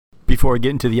Before we get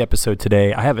into the episode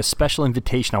today, I have a special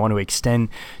invitation I want to extend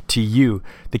to you.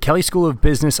 The Kelley School of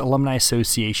Business Alumni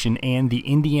Association and the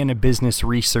Indiana Business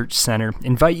Research Center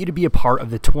invite you to be a part of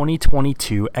the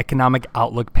 2022 Economic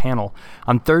Outlook panel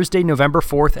on Thursday, November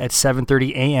 4th at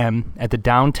 7:30 a.m. at the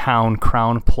downtown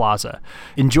Crown Plaza.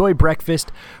 Enjoy breakfast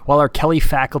while our Kelley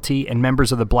faculty and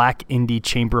members of the Black Indy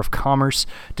Chamber of Commerce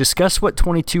discuss what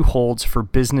 22 holds for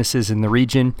businesses in the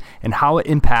region and how it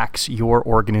impacts your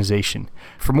organization.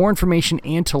 For more information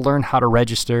and to learn how to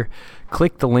register,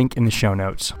 click the link in the show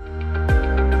notes.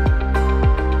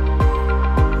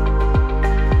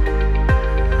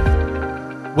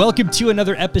 Welcome to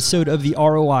another episode of the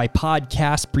ROI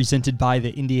podcast presented by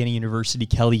the Indiana University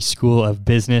Kelley School of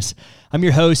Business. I'm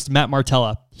your host, Matt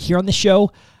Martella. Here on the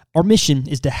show, our mission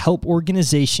is to help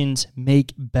organizations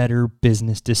make better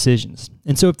business decisions.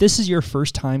 And so if this is your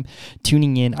first time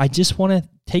tuning in, I just want to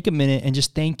take a minute and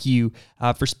just thank you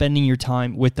for spending your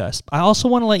time with us. I also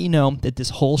want to let you know that this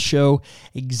whole show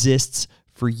exists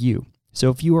for you. So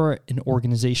if you are an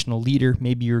organizational leader,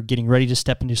 maybe you're getting ready to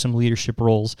step into some leadership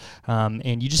roles,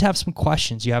 and you just have some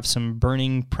questions, you have some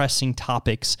burning, pressing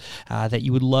topics that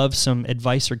you would love some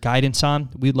advice or guidance on,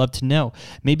 we'd love to know.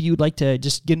 Maybe you would like to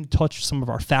just get in touch with some of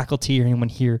our faculty or anyone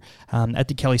here at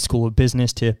the Kelley School of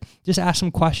Business to just ask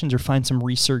some questions or find some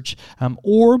research,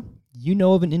 or you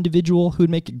know of an individual who would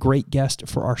make a great guest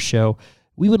for our show.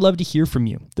 We would love to hear from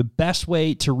you. The best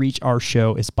way to reach our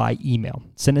show is by email.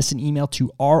 Send us an email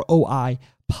to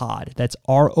ROIPod. That's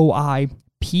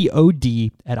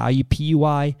ROIPOD at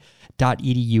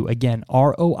IUPUI.edu. Again,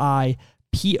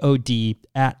 ROIPOD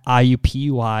at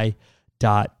IUPUI.edu.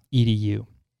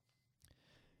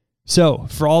 So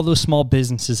for all those small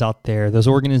businesses out there, those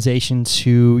organizations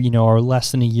who, are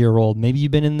less than a year old, maybe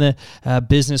you've been in the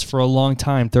business for a long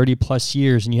time, 30 plus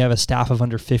years, and you have a staff of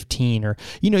under 15, or,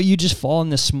 you just fall in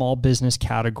the small business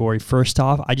category. First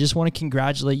off, I just want to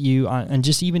congratulate you on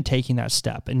just even taking that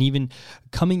step and even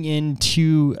coming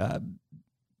into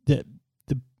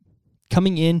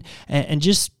coming in and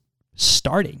just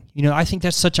starting. I think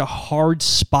that's such a hard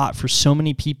spot for so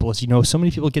many people. As so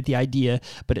many people get the idea,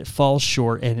 but it falls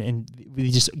short, and we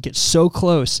just get so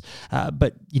close.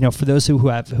 But for those who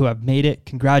have made it,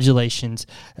 congratulations.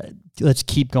 Let's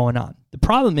keep going on. The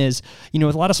problem is,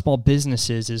 with a lot of small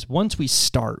businesses, is once we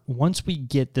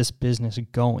get this business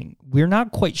going, we're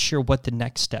not quite sure what the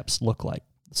next steps look like.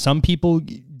 Some people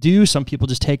do, some people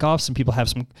just take off, some people have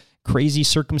some crazy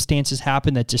circumstances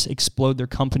happen that just explode their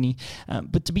company.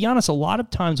 But to be honest, a lot of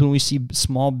times when we see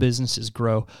small businesses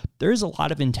grow, there is a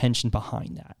lot of intention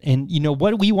behind that. And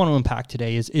what we want to unpack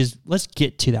today is let's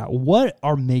get to that. What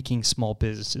are making small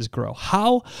businesses grow?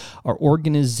 How are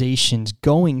organizations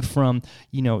going from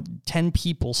 10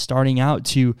 people starting out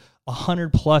to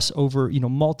 100 plus over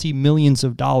multi-millions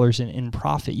of dollars in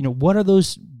profit? What are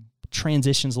those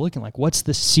transitions looking like? What's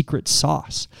the secret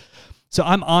sauce? So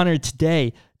I'm honored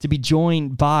today to be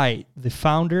joined by the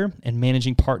founder and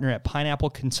managing partner at Pineapple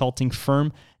Consulting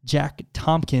firm, Jack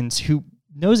Tompkins, who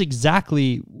knows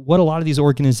exactly what a lot of these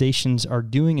organizations are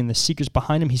doing and the secrets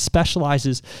behind them. He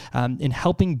specializes in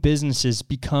helping businesses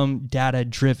become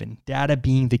data-driven, data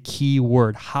being the key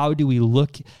word. How do we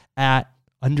look at,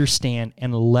 understand,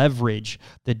 and leverage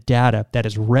the data that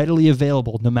is readily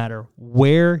available no matter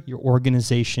where your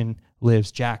organization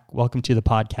lives? Jack, welcome to the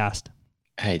podcast.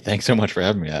 Hey, thanks so much for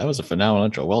having me. That was a phenomenal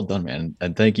intro. Well done, man.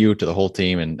 And thank you to the whole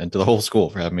team and to the whole school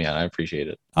for having me on. I appreciate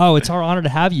it. Oh, it's our honor to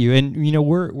have you. And,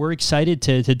 we're excited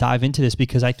to dive into this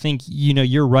because I think,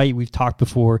 you're right. We've talked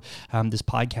before this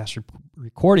podcast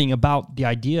recording about the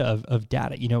idea of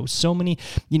data. So many,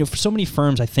 for so many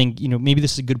firms, I think, maybe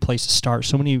this is a good place to start.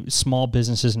 So many small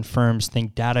businesses and firms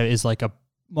think data is like a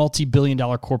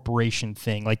multi-billion-dollar corporation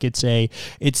thing. Like it's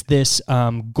this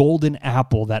golden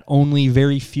apple that only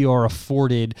very few are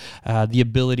afforded the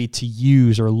ability to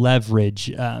use or leverage,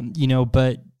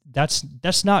 but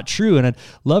that's not true. And I'd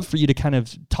love for you to kind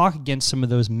of talk against some of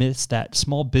those myths that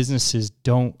small businesses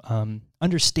don't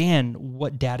understand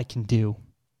what data can do.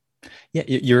 Yeah,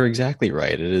 you're exactly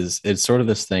right. It's sort of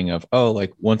this thing of,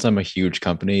 once I'm a huge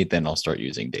company, then I'll start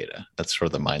using data. That's sort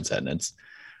of the mindset. And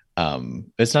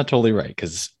it's not totally right,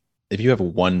 because if you have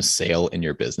one sale in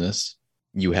your business,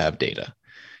 you have data.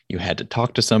 You had to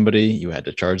talk to somebody, you had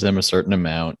to charge them a certain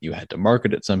amount, you had to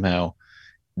market it somehow.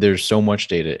 There's so much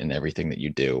data in everything that you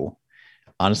do.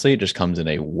 Honestly, it just comes in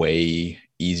a way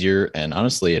easier and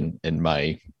honestly, in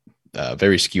my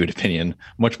very skewed opinion,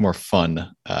 much more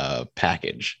fun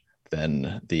package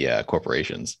than the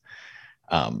corporations.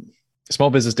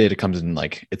 Small business data comes in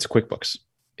like it's QuickBooks.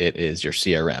 It is your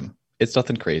CRM. It's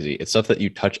nothing crazy. It's stuff that you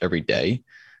touch every day.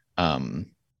 You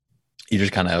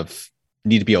just kind of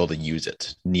need to be able to use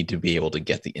it, need to be able to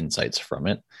get the insights from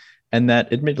it. And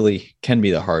that admittedly can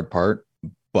be the hard part,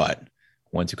 but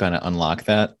once you kind of unlock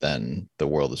that, then the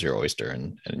world is your oyster,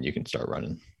 and you can start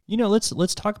running.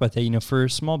 Let's talk about that. For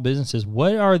small businesses,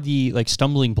 what are the like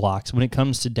stumbling blocks when it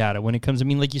comes to data? When it comes, I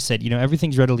mean, like you said,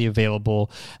 everything's readily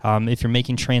available. If you're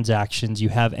making transactions, you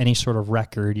have any sort of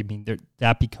record. I mean,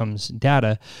 that becomes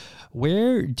data.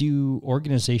 Where do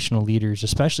organizational leaders,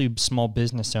 especially small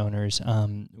business owners,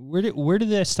 where do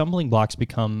the stumbling blocks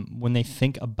become when they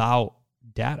think about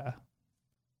data?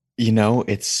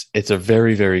 It's a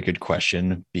very, very good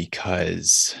question,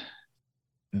 because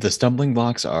the stumbling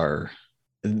blocks are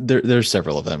there's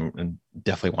several of them, and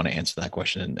definitely want to answer that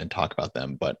question and talk about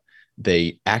them, but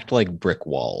they act like brick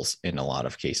walls in a lot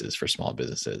of cases for small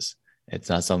businesses. It's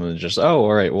not something that's just, oh,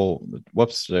 all right, well,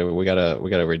 whoops, we gotta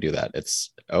redo that.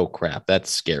 It's, oh crap,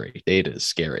 that's scary. Data is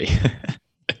scary.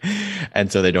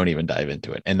 And so they don't even dive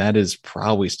into it. And that is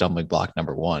probably stumbling block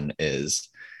number one, is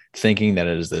thinking that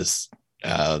it is this,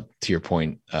 to your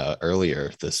point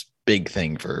earlier, this big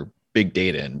thing for big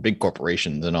data and big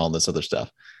corporations and all this other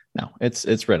stuff. No,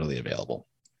 it's readily available.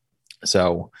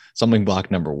 So stumbling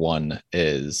block number one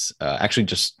is actually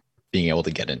just being able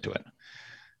to get into it.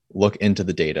 Look into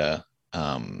the data.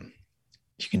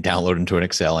 You can download into an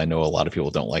Excel. I know a lot of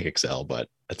people don't like Excel, but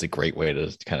that's a great way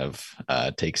to kind of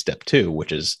take step two,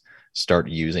 which is start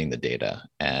using the data.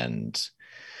 And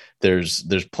there's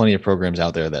plenty of programs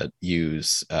out there that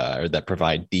use or that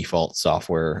provide default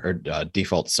software or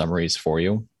default summaries for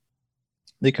you.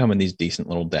 They come in these decent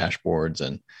little dashboards,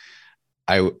 and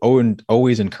I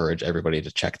always encourage everybody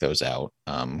to check those out.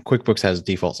 QuickBooks has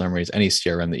default summaries. Any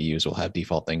CRM that you use will have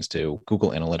default things too.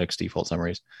 Google Analytics default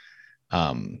summaries.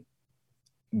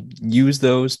 Use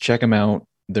those, check them out.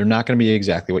 They're not going to be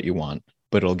exactly what you want,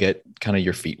 but it'll get kind of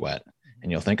your feet wet,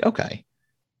 and you'll think, okay,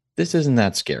 this isn't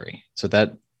that scary. So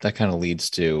that kind of leads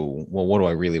to, well, what do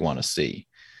I really want to see?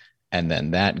 And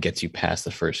then that gets you past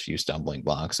the first few stumbling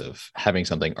blocks of having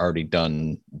something already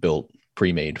done, built,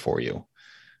 pre-made for you.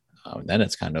 Then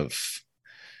it's kind of,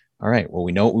 all right, well,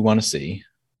 we know what we want to see.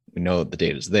 We know the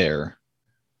data's there.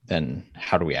 Then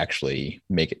how do we actually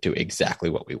make it to exactly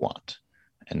what we want?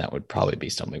 And that would probably be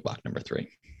stumbling block number three.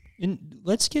 And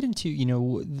let's get into,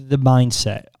 the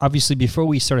mindset. Obviously, before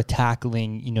we started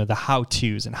tackling, the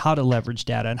how-tos and how to leverage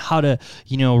data and how to,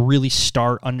 really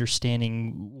start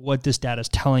understanding what this data is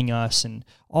telling us and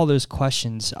all those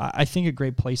questions, I think a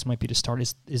great place might be to start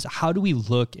is how do we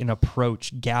look and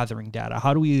approach gathering data?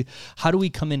 How do we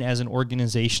come in as an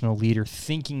organizational leader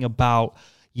thinking about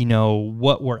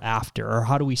what we're after, or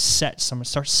how do we start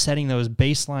setting those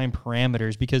baseline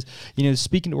parameters? Because,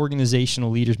 speaking to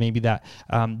organizational leaders, maybe that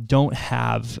don't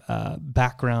have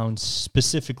backgrounds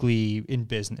specifically in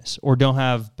business, or don't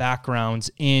have backgrounds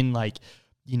in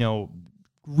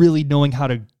really knowing how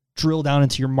to drill down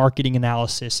into your marketing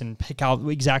analysis and pick out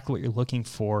exactly what you're looking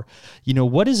for.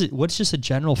 What is it? What's just a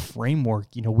general framework,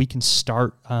 we can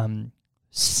start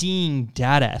seeing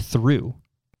data through?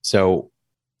 So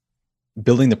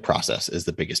building the process is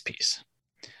the biggest piece.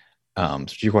 So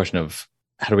to your question of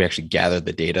how do we actually gather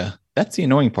the data, that's the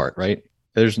annoying part, right?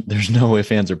 There's no ifs,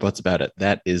 ands, or buts about it.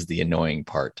 That is the annoying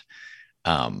part.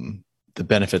 The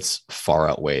benefits far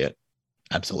outweigh it,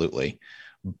 absolutely.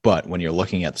 But when you're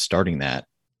looking at starting that,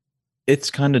 it's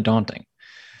kind of daunting.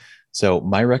 So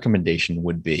my recommendation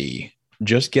would be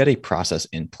just get a process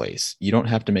in place. You don't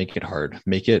have to make it hard.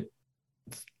 Make it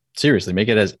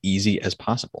as easy as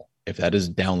possible. If that is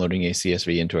downloading a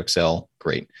CSV into Excel,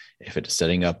 great. If it's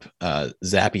setting up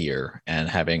Zapier and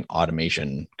having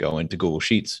automation go into Google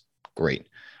Sheets, great.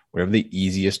 Whatever the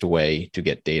easiest way to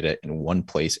get data in one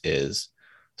place is,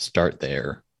 start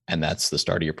there. And that's the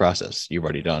start of your process. You've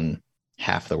already done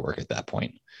half the work at that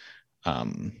point.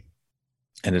 And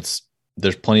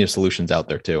there's plenty of solutions out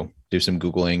there too. Do some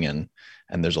Googling,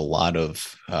 and there's a lot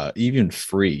of even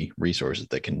free resources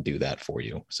that can do that for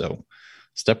you. So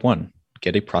step one,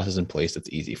 get a process in place that's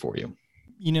easy for you.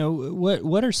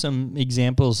 What are some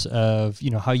examples of,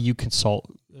 how you consult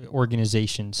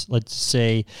organizations? Let's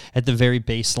say at the very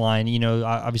baseline,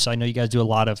 obviously I know you guys do a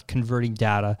lot of converting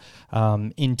data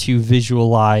into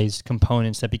visualized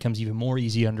components that becomes even more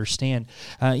easy to understand.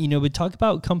 But talk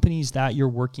about companies that you're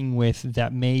working with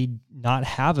that may not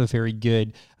have a very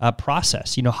good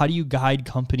process. How do you guide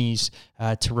companies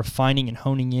to refining and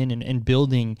honing in and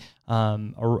building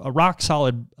a rock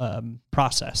solid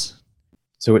process?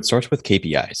 So it starts with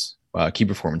KPIs, key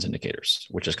performance indicators,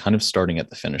 which is kind of starting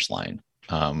at the finish line,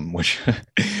 which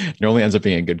normally ends up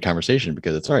being a good conversation,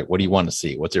 because it's all right, what do you want to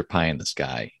see? What's your pie in the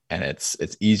sky? And it's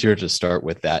easier to start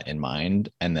with that in mind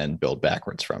and then build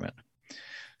backwards from it.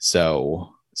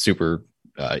 So super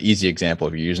easy example,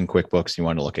 if you're using QuickBooks, you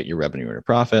want to look at your revenue and your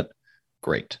profit,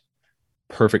 great.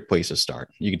 Perfect place to start.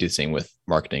 You can do the same with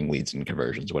marketing, leads, and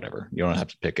conversions, whatever. You don't have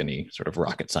to pick any sort of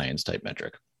rocket science type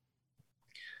metric.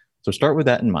 So start with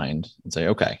that in mind and say,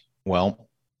 okay, well,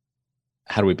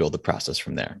 how do we build the process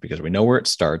from there? Because we know where it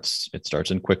starts. It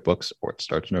starts in QuickBooks, or it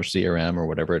starts in our CRM, or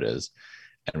whatever it is.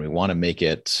 And we want to make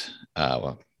it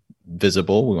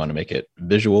visible. We want to make it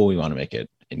visual. We want to make it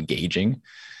engaging.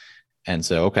 And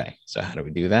so, okay, so how do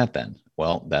we do that then?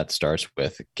 Well, that starts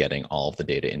with getting all of the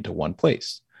data into one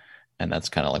place. And that's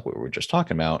kind of like what we were just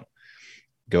talking about.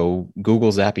 Go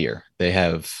Google Zapier. They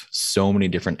have so many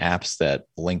different apps that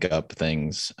link up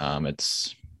things.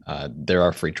 There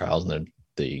are free trials, and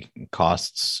the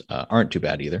costs aren't too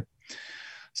bad either.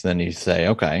 So then you say,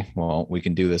 okay, well, we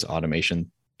can do this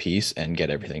automation piece and get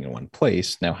everything in one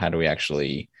place. Now, how do we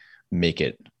actually make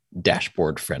it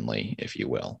dashboard friendly, if you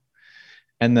will?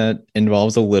 And that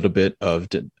involves a little bit of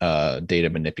data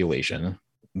manipulation,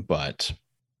 but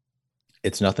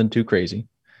it's nothing too crazy.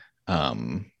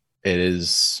 It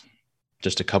is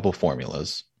just a couple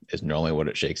formulas is normally what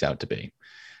it shakes out to be.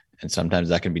 And sometimes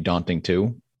that can be daunting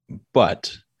too.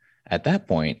 But at that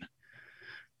point,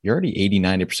 you're already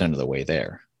 80-90% of the way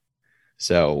there.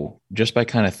 So just by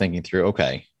kind of thinking through,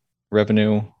 okay,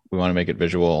 revenue, we want to make it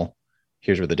visual.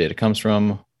 Here's where the data comes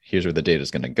from. Here's where the data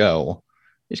is going to go.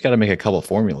 You just got to make a couple of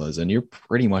formulas and you're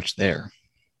pretty much there.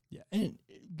 Yeah. And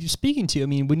you're speaking to, I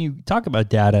mean, when you talk about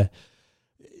data,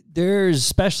 there's,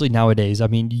 especially nowadays, I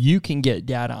mean, you can get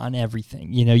data on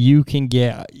everything. You know, you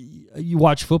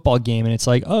watch a football game and it's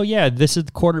like, oh yeah, this is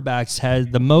the quarterbacks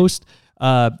had the most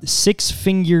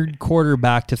six-fingered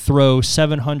quarterback to throw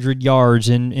 700 yards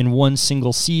in one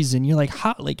single season. You're like,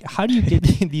 how do you get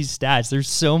these stats? There's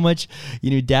so much,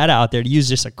 data out there. To use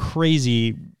just a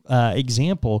crazy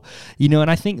example, and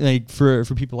I think like for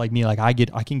people like me, like I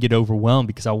can get overwhelmed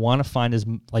because I want to find as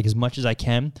much as I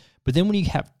can. But then when you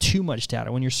have too much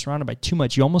data, when you're surrounded by too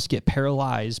much, you almost get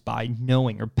paralyzed by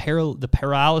knowing, or the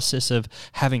paralysis of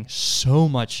having so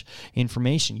much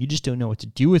information. You just don't know what to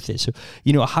do with it. So,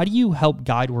 how do you help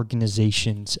guide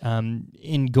organizations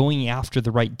in going after the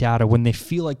right data when they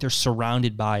feel like they're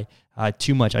surrounded by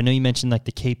too much? I know you mentioned like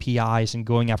the KPIs and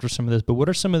going after some of those, but what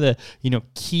are some of the,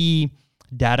 key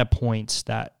data points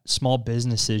that small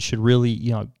businesses should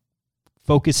really,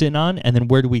 focus in on? And then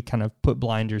where do we kind of put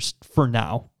blinders for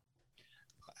now?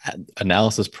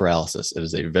 Analysis paralysis. It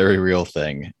is a very real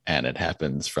thing, and it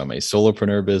happens from a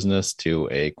solopreneur business to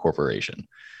a corporation.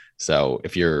 So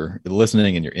if you're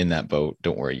listening and you're in that boat,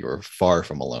 don't worry, you're far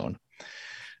from alone.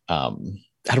 How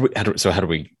do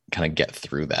we kind of get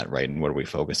through that, right? And what do we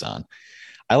focus on?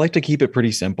 I like to keep it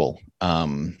pretty simple.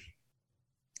 The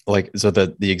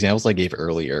examples I gave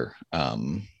earlier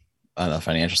on the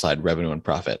financial side, revenue and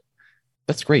profit,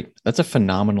 that's great. That's a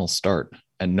phenomenal start.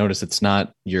 And notice it's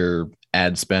not your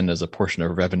ad spend as a portion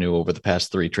of revenue over the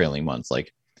past 3 trailing months.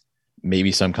 Like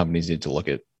maybe some companies need to look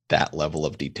at that level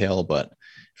of detail, but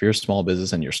if you're a small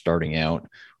business and you're starting out,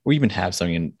 or even have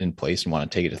something in place and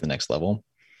want to take it to the next level,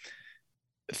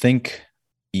 think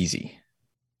easy.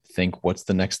 Think what's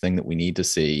the next thing that we need to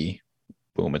see?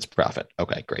 Boom, it's profit.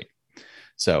 Okay, great.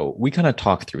 So we kind of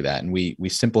talk through that and we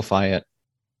simplify it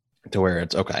to where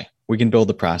it's okay. We can build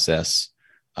the process.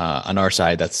 On our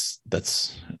side, that's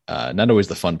not always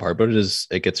the fun part, but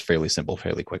it gets fairly simple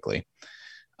fairly quickly.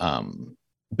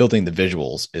 Building the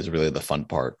visuals is really the fun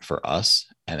part for us.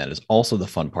 And that is also the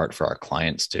fun part for our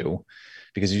clients too,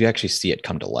 because you actually see it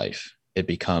come to life. It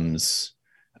becomes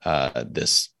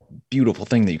this beautiful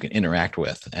thing that you can interact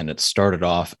with. And it started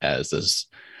off as this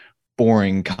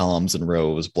boring columns and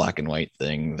rows, black and white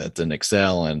thing that's in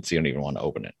Excel, and so you don't even want to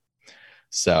open it.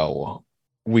 So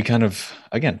we kind of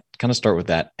start with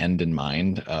that end in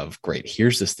mind of, great,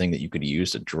 here's this thing that you could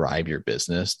use to drive your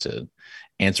business to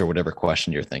answer whatever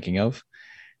question you're thinking of.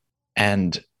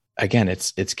 And again,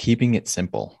 it's keeping it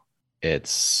simple.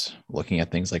 It's looking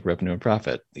at things like revenue and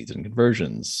profit, leads and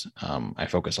conversions. I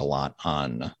focus a lot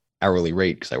on hourly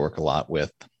rate because I work a lot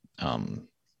with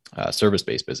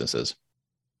service-based businesses.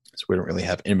 So we don't really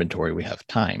have inventory, we have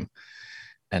time.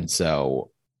 And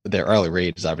so their hourly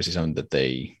rate is obviously something that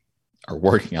they are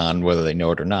working on, whether they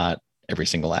know it or not, every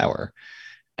single hour.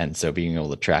 And so being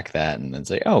able to track that and then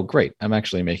say, oh, great, I'm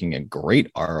actually making a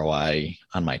great ROI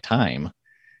on my time.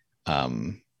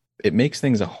 It makes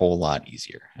things a whole lot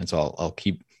easier. And so I'll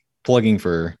keep plugging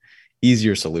for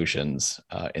easier solutions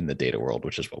in the data world,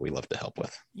 which is what we love to help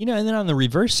with. And then on the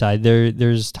reverse side,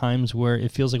 there's times where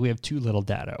it feels like we have too little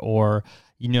data, or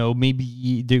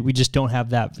maybe we just don't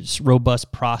have that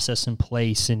robust process in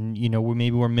place, and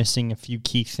we're missing a few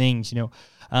key things.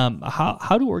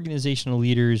 How do organizational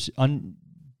leaders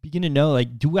begin to know,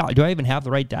 like, do I even have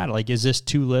the right data? Like, is this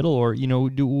too little, or,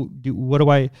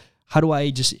 how do I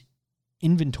just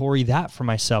inventory that for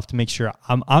myself to make sure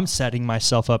I'm setting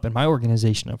myself up and my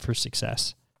organization up for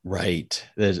success? Right.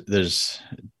 There's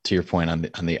to your point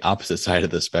on the opposite side of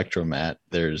the spectrum, Matt,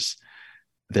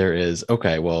 there is,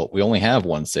 okay, well, we only have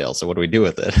one sale, so what do we do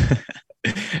with it?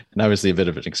 And obviously a bit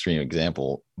of an extreme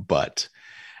example, but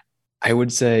I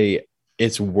would say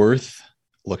it's worth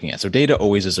looking at. So data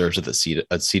always deserves a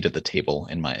seat at the table,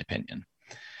 in my opinion.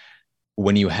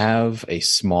 When you have a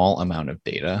small amount of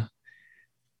data,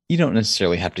 you don't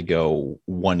necessarily have to go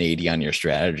 180 on your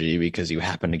strategy because you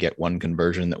happen to get one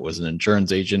conversion that was an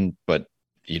insurance agent, but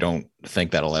you don't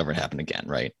think that'll ever happen again,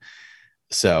 right?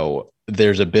 So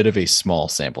there's a bit of a small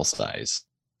sample size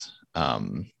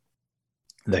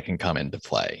that can come into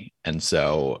play. And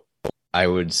so I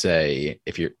would say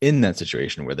if you're in that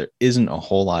situation where there isn't a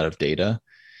whole lot of data,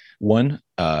 one,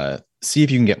 see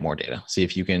if you can get more data. See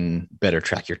if you can better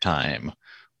track your time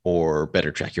or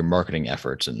better track your marketing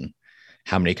efforts and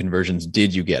how many conversions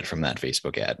did you get from that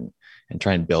Facebook ad, and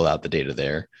try and build out the data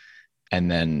there.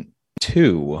 And then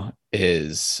two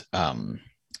is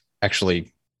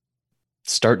actually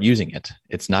start using it.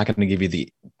 It's not going to give you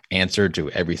the answer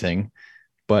to everything,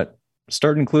 but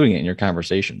start including it in your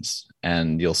conversations,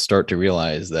 and you'll start to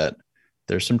realize that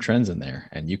there's some trends in there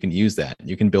and you can use that and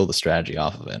you can build a strategy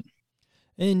off of it.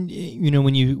 And,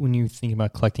 when you think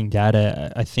about collecting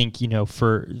data, I think,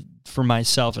 for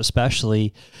myself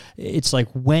especially, it's like,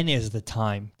 when is the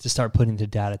time to start putting the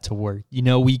data to work?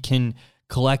 We can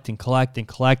collect and collect and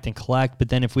collect and collect, but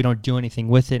then if we don't do anything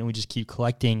with it and we just keep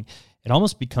collecting, it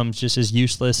almost becomes just as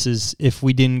useless as if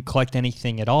we didn't collect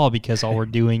anything at all, because all we're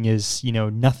doing is,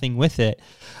 nothing with it.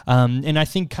 And I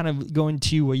think, kind of going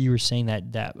to what you were saying,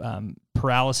 that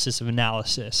paralysis of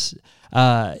analysis,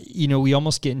 we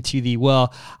almost get into the,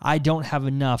 well, I don't have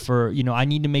enough, or, I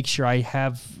need to make sure I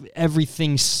have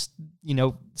everything,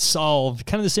 solved.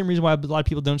 Kind of the same reason why a lot of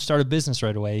people don't start a business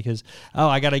right away, because,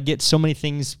 I got to get so many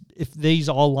things. If these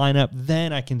all line up,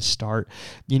 then I can start.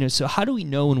 So how do we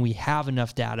know when we have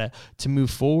enough data to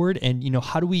move forward? And,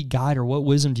 how do we guide, or what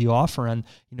wisdom do you offer on,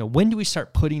 when do we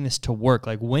start putting this to work?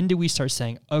 Like, when do we start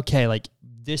saying, okay, like,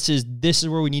 this is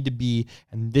where we need to be,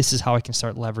 and this is how I can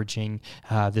start leveraging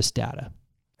this data?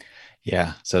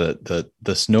 Yeah. So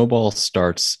the snowball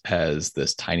starts as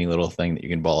this tiny little thing that you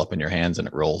can ball up in your hands, and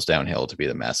it rolls downhill to be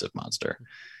the massive monster.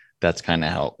 That's kind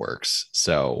of how it works.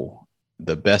 So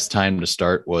the best time to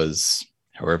start was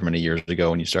however many years ago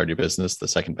when you started your business. The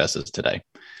second best is today.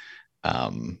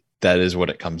 That is what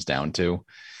it comes down to.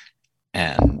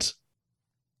 And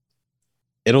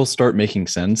it'll start making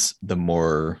sense the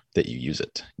more that you use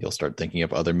it. You'll start thinking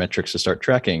of other metrics to start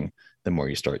tracking the more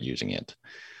you start using it.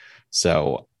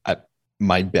 So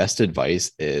my best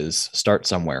advice is start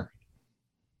somewhere.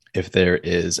 If there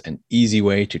is an easy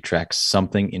way to track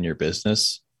something in your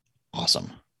business,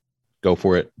 awesome. Go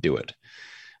for it. Do it.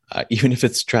 Even if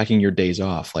it's tracking your days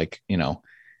off, like,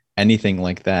 anything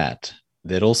like that,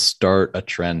 that'll start a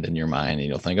trend in your mind, and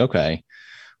you'll think, okay,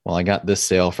 well, I got this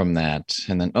sale from that.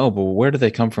 And then, but where do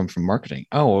they come from marketing?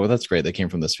 Oh, well, that's great. They came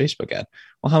from this Facebook ad.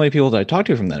 Well, how many people did I talk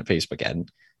to from that Facebook ad?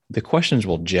 The questions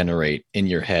will generate in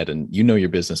your head, and your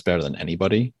business better than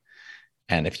anybody.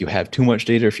 And if you have too much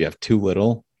data, if you have too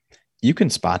little, you can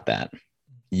spot that.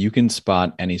 You can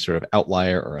spot any sort of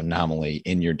outlier or anomaly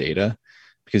in your data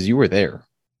because you were there.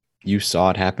 You saw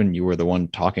it happen. You were the one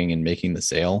talking and making the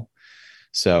sale.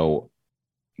 So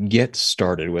get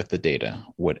started with the data,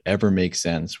 whatever makes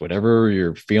sense, whatever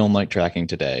you're feeling like tracking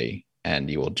today, and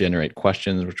you will generate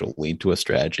questions, which will lead to a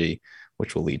strategy,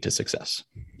 which will lead to success.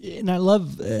 And I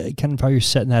love kind of how you're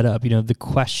setting that up. The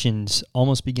questions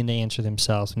almost begin to answer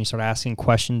themselves when you start asking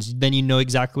questions. Then you know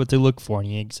exactly what to look for,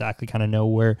 and you exactly kind of know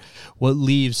what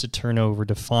leaves to turn over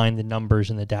to find the numbers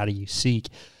and the data you seek.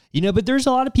 But there's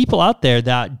a lot of people out there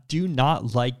that do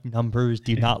not like numbers,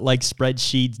 do not like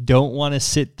spreadsheets, don't want to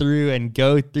sit through and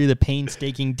go through the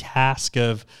painstaking task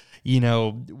of,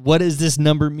 what does this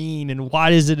number mean and why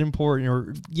is it important?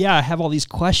 Or, I have all these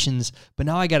questions, but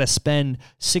now I got to spend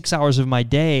 6 hours of my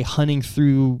day hunting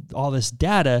through all this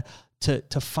data to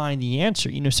find the answer.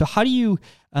 So how do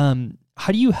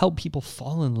you help people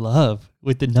fall in love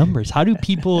with the numbers? How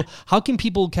can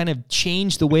people kind of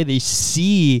change the way they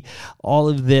see all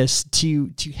of this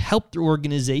to help their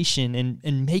organization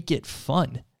and make it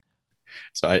fun?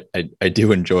 So I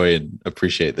do enjoy and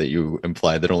appreciate that you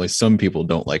implied that only some people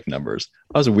don't like numbers.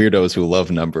 Us weirdos who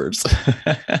love numbers,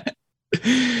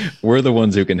 we're the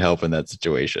ones who can help in that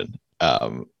situation.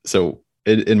 So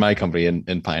in my company,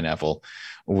 in Pineapple,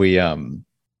 we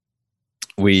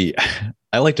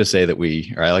I like to say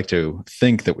that I like to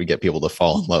think that we get people to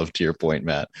fall in love, to your point,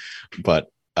 Matt. But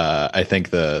I think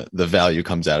the value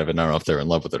comes out of it. I don't know if they're in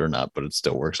love with it or not, but it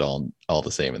still works all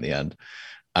the same in the end.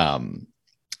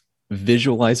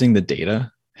 Visualizing the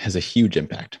data has a huge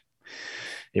impact.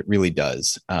 It really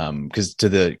does. Because to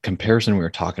the comparison we were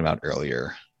talking about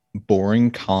earlier,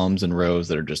 boring columns and rows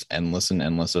that are just endless and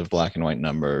endless of black and white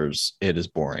numbers, it is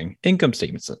boring. Income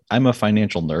statements. I'm a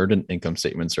financial nerd, and income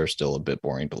statements are still a bit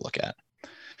boring to look at.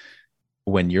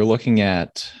 When you're looking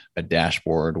at a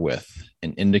dashboard with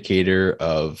an indicator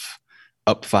of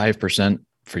up 5%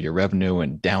 for your revenue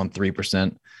and down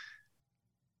 3%,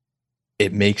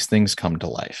 it makes things come to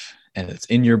life, and it's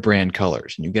in your brand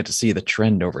colors, and you get to see the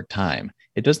trend over time.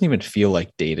 It doesn't even feel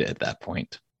like data at that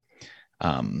point.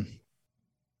 I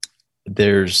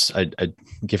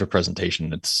give a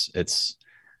presentation. It's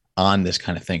on this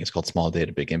kind of thing. It's called Small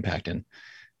Data, Big Impact. And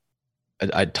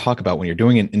I talk about when you're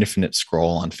doing an infinite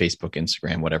scroll on Facebook,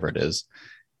 Instagram, whatever it is,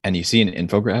 and you see an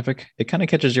infographic, it kind of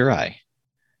catches your eye.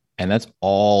 And that's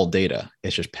all data.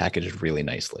 It's just packaged really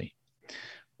nicely.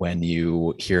 When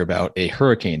you hear about a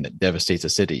hurricane that devastates a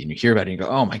city and you hear about it and you go,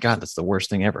 oh my God, that's the worst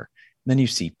thing ever. And then you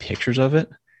see pictures of it,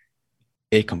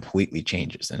 it completely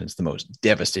changes. And it's the most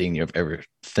devastating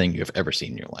thing you've ever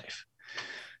seen in your life.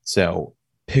 So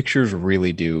pictures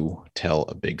really do tell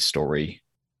a big story.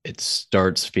 It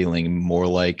starts feeling more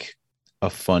like a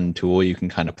fun tool you can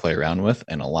kind of play around with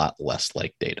and a lot less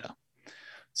like data.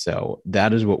 So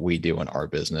that is what we do in our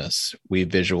business. We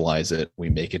visualize it. We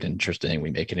make it interesting.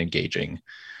 We make it engaging,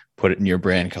 put it in your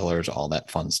brand colors, all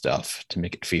that fun stuff to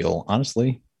make it feel,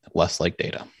 honestly, less like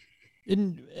data.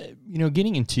 And,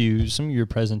 getting into some of your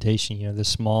presentation, the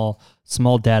small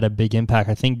data, big impact,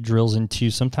 I think drills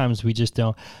into, sometimes we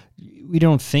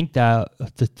don't think that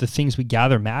the things we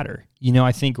gather matter.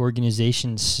 I think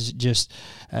organizations just,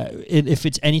 if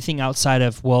it's anything outside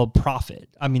of, profit,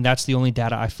 that's the only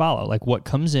data I follow, like what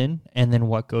comes in and then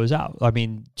what goes out.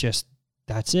 Just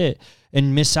that's it.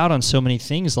 And miss out on so many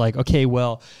things like, okay,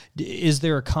 is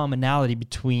there a commonality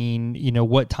between,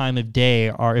 what time of day,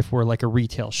 or if we're like a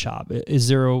retail shop, is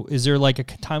there like a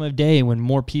time of day when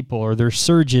more people, or there's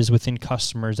surges within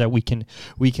customers that we can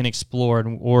explore,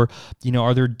 or,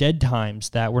 are there dead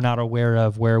times that we're not aware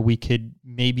of where we could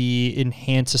maybe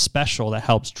enhance a special that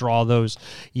helps draw those,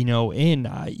 in.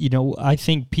 I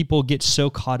think people get so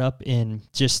caught up in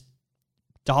just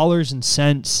dollars and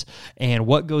cents and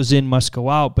what goes in must go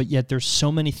out, but yet there's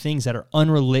so many things that are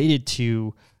unrelated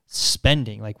to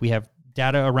spending. Like we have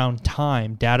data around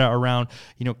time, data around,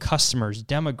 customers,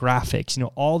 demographics,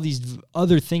 all these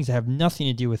other things that have nothing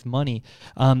to do with money.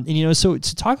 So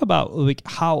to talk about like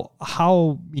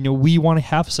how we want to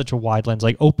have such a wide lens,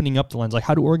 like opening up the lens, like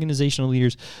how do organizational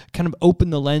leaders kind of open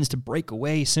the lens to break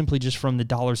away simply just from the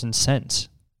dollars and cents?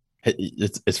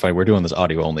 It's funny. We're doing this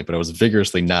audio only, but I was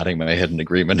vigorously nodding my head in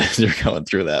agreement as you're going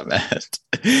through that,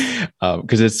 Matt,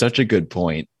 because it's such a good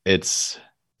point. It's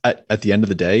at the end of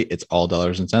the day, it's all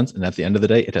dollars and cents. And at the end of the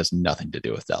day, it has nothing to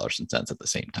do with dollars and cents at the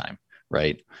same time.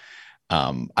 Right.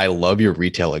 I love your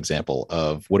retail example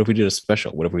of what if we did a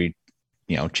special? What if we,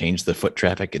 change the foot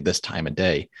traffic at this time of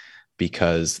day?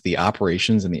 Because the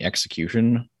operations and the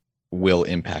execution will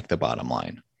impact the bottom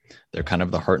line. They're kind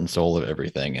of the heart and soul of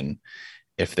everything. And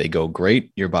if they go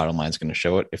great, your bottom line is going to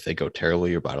show it. If they go terribly,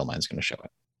 your bottom line is going to show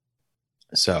it.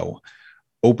 So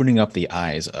opening up the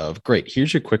eyes of, great,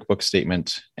 here's your QuickBooks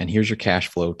statement and here's your cash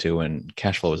flow too. And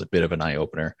cash flow is a bit of an eye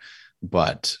opener,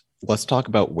 but let's talk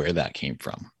about where that came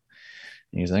from.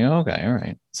 And he's like, oh, okay, all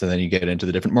right. So then you get into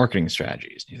the different marketing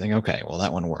strategies. You think, okay, well,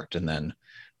 that one worked. And then,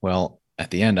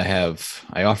 at the end,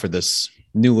 I offered this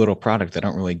new little product that I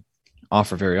don't really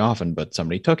offer very often, but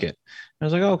somebody took it. And I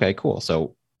was like, oh, okay, cool.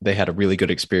 So they had a really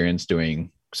good experience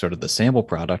doing sort of the sample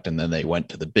product, and then they went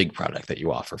to the big product that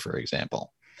you offer, for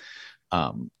example.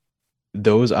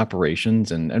 Those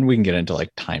operations, and we can get into like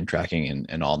time tracking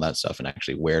and all that stuff, and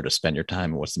actually where to spend your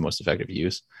time and what's the most effective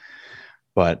use.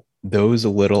 But those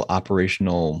little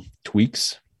operational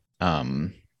tweaks,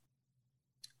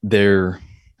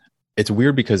 it's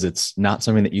weird because it's not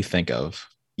something that you think of,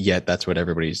 yet that's what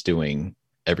everybody's doing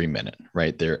every minute,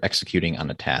 right? They're executing on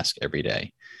a task every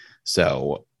day.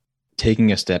 So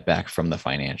taking a step back from the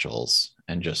financials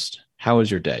and just, how was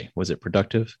your day? Was it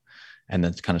productive? And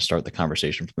then kind of start the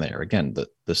conversation from there. Again,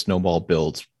 the snowball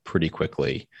builds pretty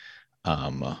quickly,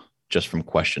 just from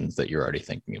questions that you're already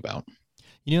thinking about.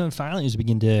 And finally, as we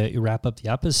begin to wrap up the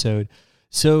episode,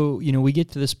 so, we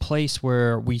get to this place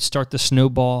where we start the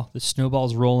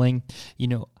snowball's rolling,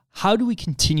 how do we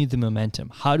continue the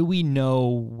momentum? How do we know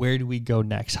where do we go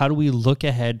next? How do we look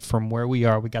ahead from where we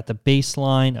are? We got the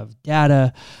baseline of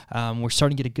data. We're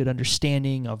starting to get a good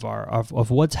understanding of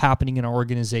what's happening in our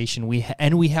organization. We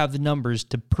have the numbers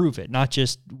to prove it, not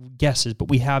just guesses, but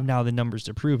we have now the numbers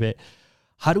to prove it.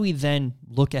 How do we then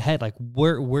look ahead? Like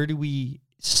where do we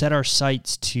set our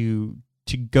sights to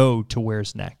go to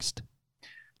where's next?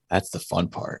 That's the fun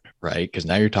part, right? Because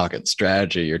now you're talking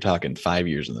strategy, you're talking 5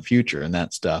 years in the future and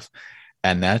that stuff.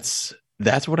 And that's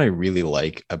what I really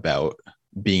like about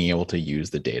being able to use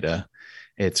the data.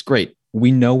 It's great.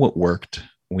 We know what worked.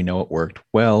 We know it worked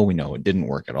well. We know it didn't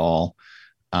work at all.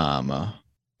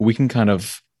 We can kind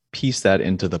of piece that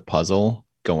into the puzzle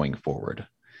going forward.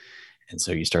 And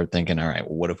so you start thinking, all right,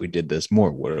 well, what if we did this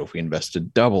more? What if we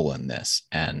invested double in this?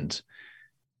 And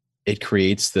it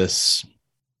creates this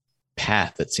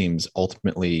path that seems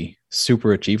ultimately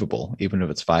super achievable, even if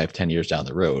it's 5-10 years down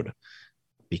the road,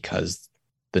 because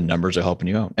the numbers are helping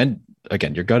you out. And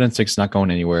again, your gut instinct's not going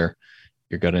anywhere.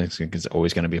 Your gut instinct is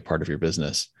always going to be a part of your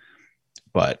business.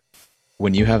 But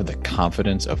when you have the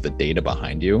confidence of the data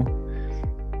behind you,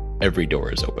 every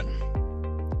door is open.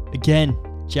 Again,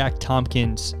 Jack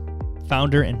Tompkins,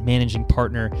 founder and managing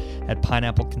partner at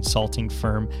Pineapple Consulting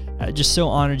Firm. Just so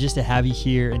honored just to have you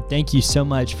here. And thank you so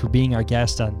much for being our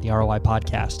guest on the ROI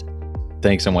podcast.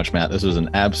 Thanks so much, Matt. This was an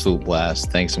absolute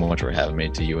blast. Thanks so much for having me,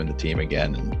 to you and the team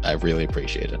again. And I really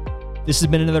appreciate it. This has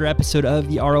been another episode of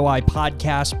the ROI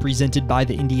podcast presented by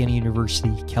the Indiana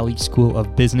University Kelley School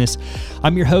of Business.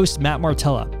 I'm your host, Matt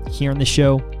Martella. Here on the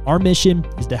show, our mission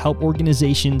is to help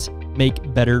organizations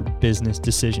make better business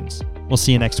decisions. We'll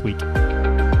see you next week.